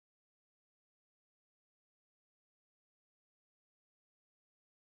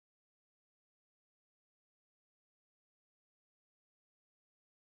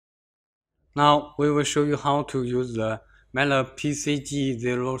Now we will show you how to use the MeLE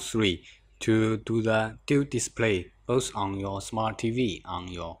PCG03 to do the dual display both on your smart TV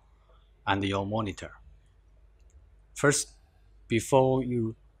and your monitor. First, before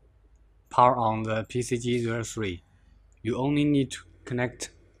you power on the PCG03, you only need to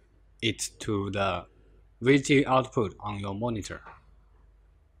connect it to the VGA output on your monitor.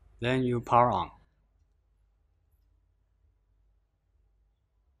 Then you power on.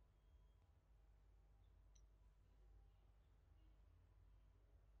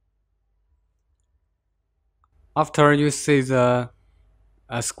 After you see the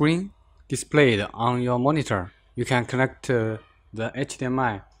screen displayed on your monitor, you can connect the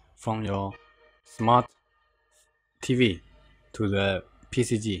HDMI from your smart TV to the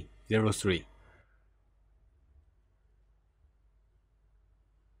PCG03.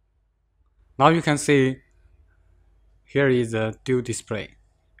 Now you can see here is a dual display.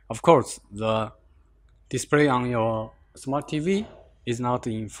 Of course, the display on your smart TV is not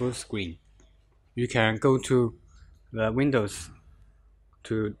in full screen. You can go to the Windows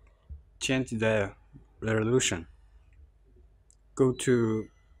to change the resolution. Go to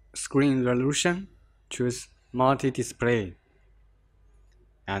Screen Resolution, choose Multi-Display,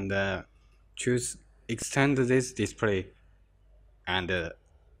 and choose Extend this display and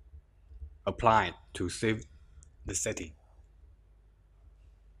apply to save the setting.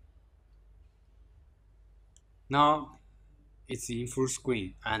 Now it's in full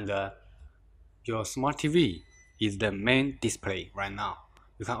screen and your smart TV is the main display right now.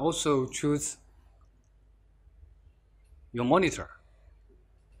 You can also choose your monitor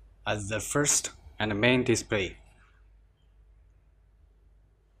as the first and main display.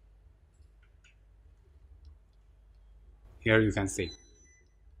 Here you can see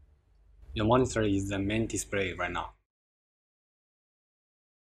your monitor is the main display right now.